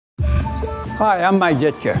Hi, I'm Mike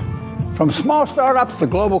Ditka. From small startups to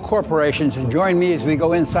global corporations, join me as we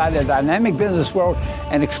go inside the dynamic business world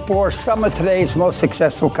and explore some of today's most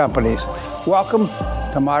successful companies. Welcome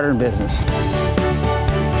to Modern Business.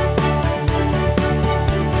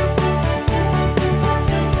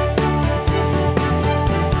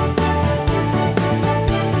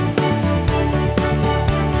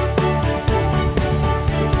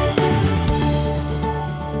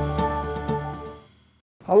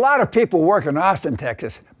 A lot of people work in Austin,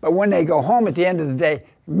 Texas, but when they go home at the end of the day,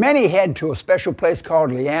 many head to a special place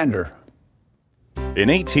called Leander. In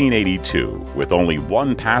 1882, with only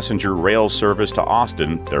one passenger rail service to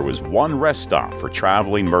Austin, there was one rest stop for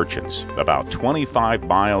traveling merchants, about 25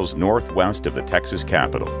 miles northwest of the Texas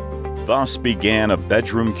capital. Thus began a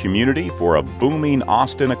bedroom community for a booming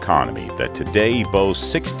Austin economy that today boasts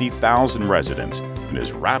 60,000 residents and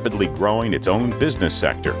is rapidly growing its own business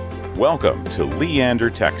sector. Welcome to Leander,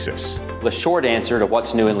 Texas. The short answer to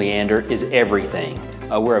what's new in Leander is everything.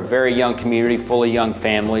 We're a very young community full of young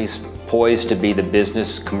families, poised to be the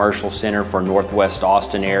business commercial center for Northwest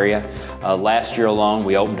Austin area. Last year alone,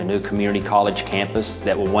 we opened a new community college campus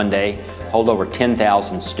that will one day hold over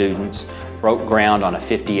 10,000 students, broke ground on a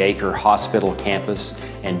 50-acre hospital campus,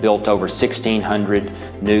 and built over 1,600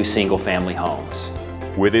 new single-family homes.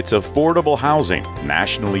 With its affordable housing,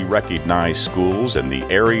 nationally recognized schools, and the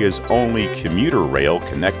area's only commuter rail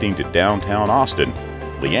connecting to downtown Austin,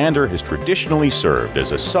 Leander has traditionally served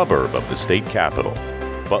as a suburb of the state capital.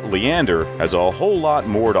 But Leander has a whole lot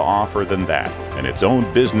more to offer than that, and its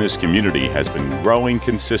own business community has been growing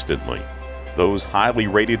consistently. Those highly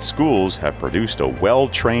rated schools have produced a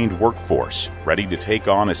well-trained workforce, ready to take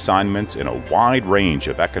on assignments in a wide range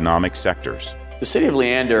of economic sectors. The City of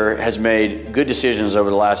Leander has made good decisions over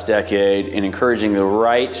the last decade in encouraging the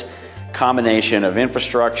right combination of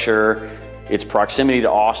infrastructure. Its proximity to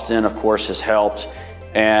Austin, of course, has helped,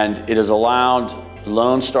 and it has allowed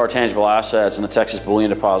Lone Star Tangible Assets and the Texas Bullion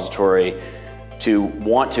Depository to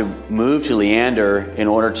want to move to Leander in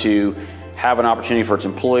order to have an opportunity for its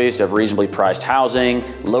employees to have reasonably priced housing,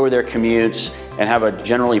 lower their commutes, and have a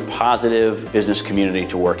generally positive business community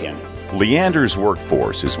to work in. Leander's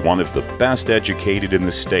workforce is one of the best educated in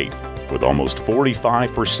the state, with almost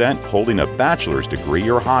 45% holding a bachelor's degree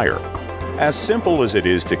or higher. As simple as it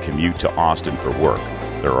is to commute to Austin for work,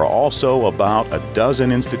 there are also about a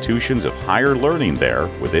dozen institutions of higher learning there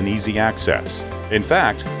within easy access. In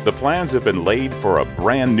fact, the plans have been laid for a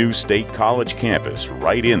brand new state college campus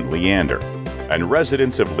right in Leander. And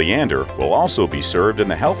residents of Leander will also be served in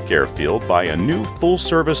the healthcare field by a new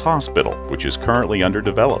full-service hospital, which is currently under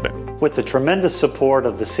development. With the tremendous support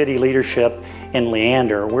of the city leadership in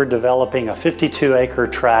Leander, we're developing a 52-acre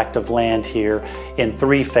tract of land here in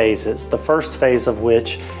 3 phases. The first phase of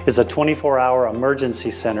which is a 24-hour emergency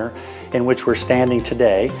center in which we're standing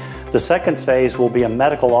today. The second phase will be a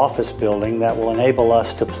medical office building that will enable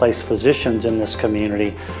us to place physicians in this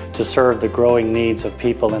community to serve the growing needs of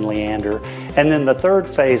people in Leander. And then the third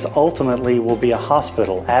phase ultimately will be a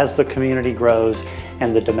hospital. As the community grows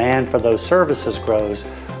and the demand for those services grows,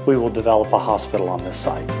 we will develop a hospital on this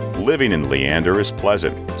site. Living in Leander is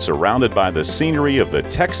pleasant, surrounded by the scenery of the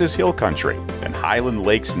Texas Hill Country and Highland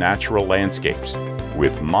Lake's natural landscapes.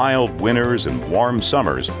 With mild winters and warm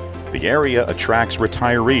summers, the area attracts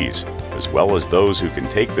retirees, as well as those who can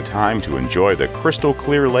take the time to enjoy the crystal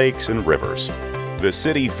clear lakes and rivers. The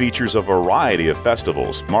city features a variety of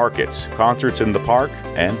festivals, markets, concerts in the park,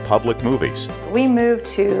 and public movies. We moved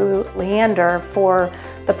to Leander for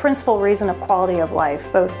the principal reason of quality of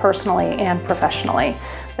life, both personally and professionally.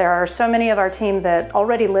 There are so many of our team that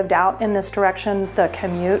already lived out in this direction. The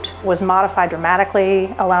commute was modified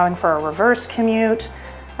dramatically, allowing for a reverse commute,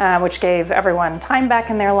 which gave everyone time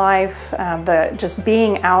back in their life. Just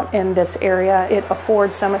being out in this area, it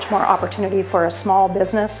affords so much more opportunity for a small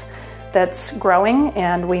business that's growing,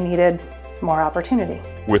 and we needed more opportunity.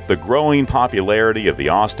 With the growing popularity of the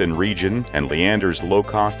Austin region and Leander's low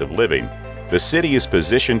cost of living, the city is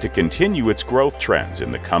positioned to continue its growth trends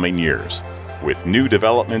in the coming years. With new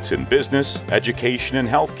developments in business, education, and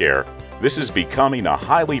healthcare, this is becoming a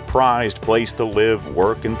highly prized place to live,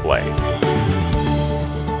 work, and play.